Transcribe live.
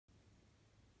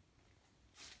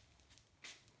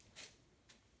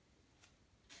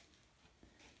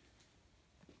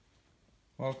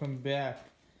Welcome back.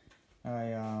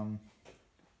 I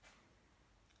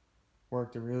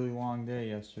worked a really long day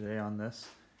yesterday on this,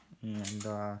 and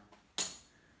the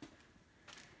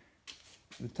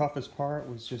toughest part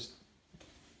was just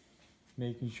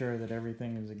making sure that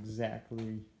everything is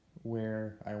exactly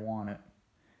where I want it.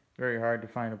 Very hard to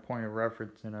find a point of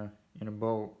reference in a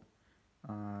boat.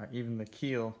 Even the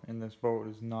keel in this boat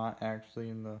is not actually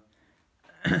in the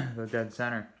the dead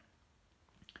center.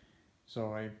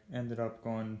 So I ended up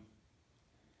going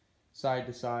side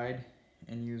to side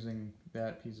and using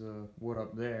that piece of wood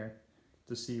up there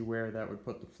to see where that would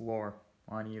put the floor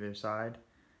on either side,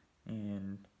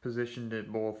 and positioned it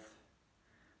both,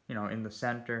 in the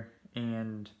center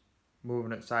and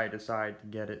moving it side to side to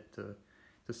get it to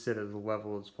sit as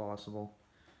level as possible.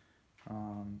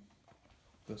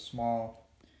 The small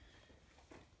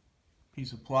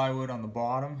piece of plywood on the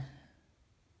bottom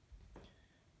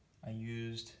I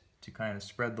used to kind of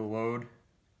spread the load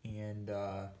and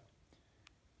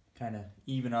kind of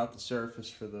even out the surface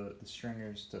for the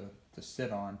stringers to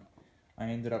sit on. I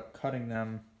ended up cutting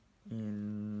them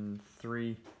in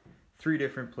three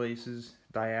different places,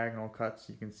 diagonal cuts.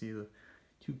 You can see the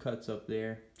two cuts up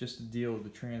there just to deal with the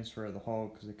transfer of the hull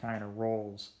because it kind of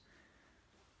rolls.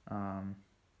 And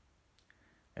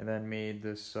then made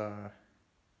this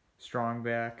strong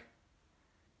back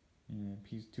and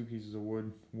two pieces of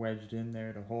wood wedged in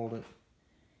there to hold it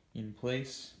in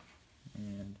place.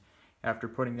 And after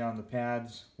putting down the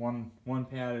pads, one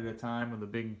pad at a time with a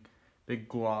big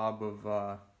glob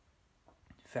of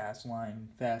fastline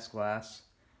fastglass,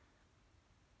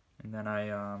 and then I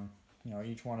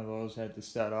each one of those had to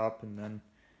set up, and then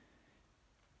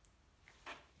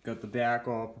got the back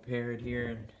all prepared here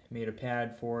and made a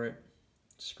pad for it,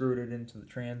 screwed it into the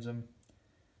transom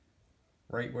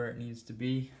right where it needs to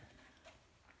be.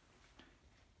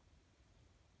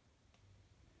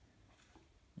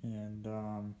 And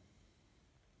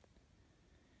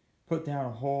put down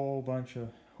a whole bunch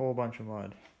of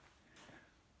mud.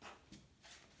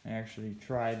 I actually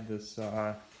tried this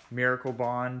Miracle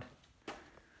Bond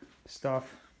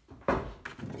stuff.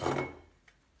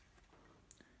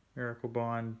 Miracle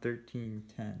Bond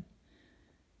 1310.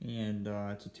 And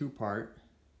it's a two-part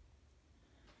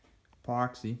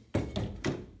epoxy.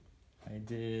 I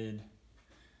did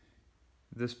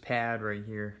this pad right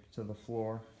here to the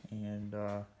floor, and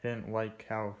didn't like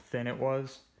how thin it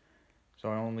was, so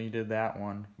I only did that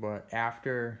one. But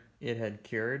after it had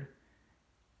cured,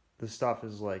 the stuff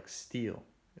is like steel.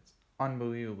 It's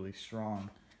unbelievably strong.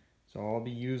 So I'll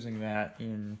be using that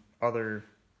in other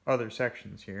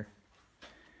sections here.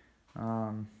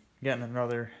 Getting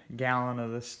another gallon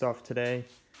of this stuff today,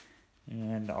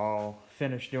 and I'll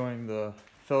finish doing the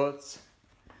fillets.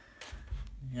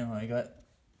 I got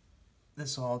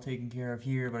this all taken care of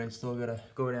here, but I still gotta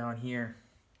go down here,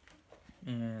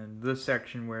 and this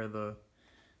section where the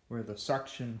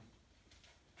suction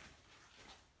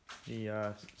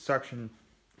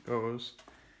goes,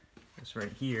 this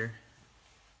right here,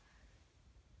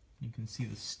 you can see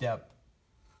the step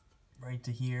right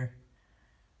to here.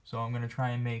 So I'm gonna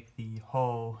try and make the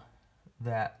hull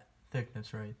that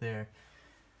thickness right there.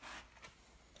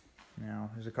 Now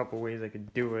there's a couple ways I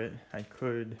could do it. I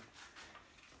could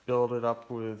build it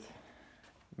up with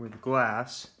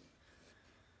glass.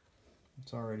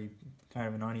 It's already kind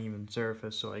of an uneven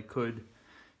surface, so I could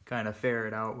kind of fair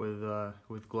it out with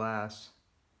glass.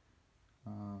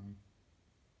 It's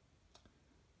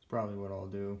probably what I'll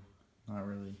do. Not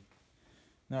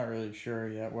really sure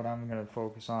yet. What I'm going to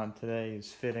focus on today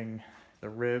is fitting the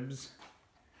ribs,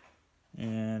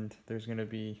 and there's going to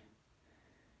be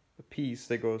a piece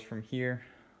that goes from here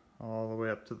all the way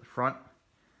up to the front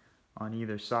on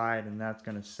either side, and that's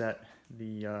going to set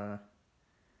the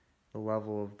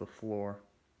level of the floor.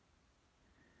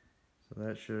 So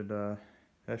that should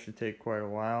take quite a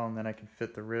while, and then I can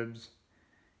fit the ribs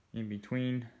in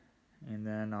between, and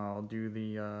then I'll do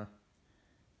the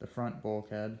front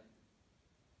bulkhead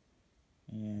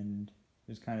and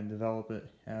just kind of develop it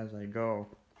as I go.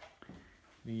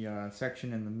 The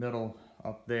section in the middle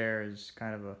up there is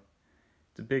kind of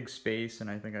it's a big space, and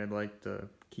I think I'd like to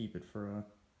keep it for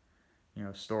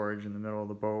storage in the middle of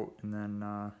the boat. And then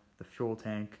the fuel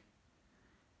tank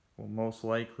will most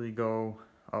likely go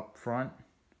up front.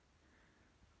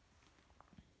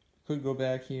 Could go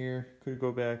back here, could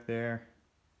go back there.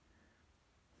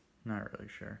 Not really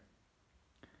sure.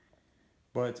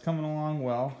 But it's coming along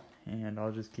well, and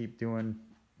I'll just keep doing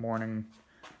morning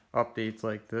updates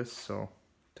like this. So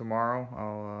tomorrow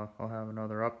I'll have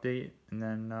another update, and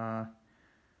then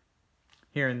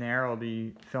here and there I'll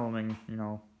be filming,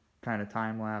 kind of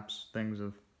time lapse things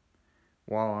of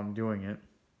while I'm doing it.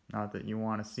 Not that you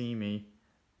want to see me,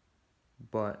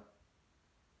 but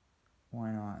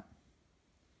why not?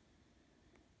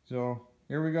 So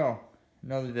here we go,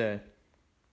 another day.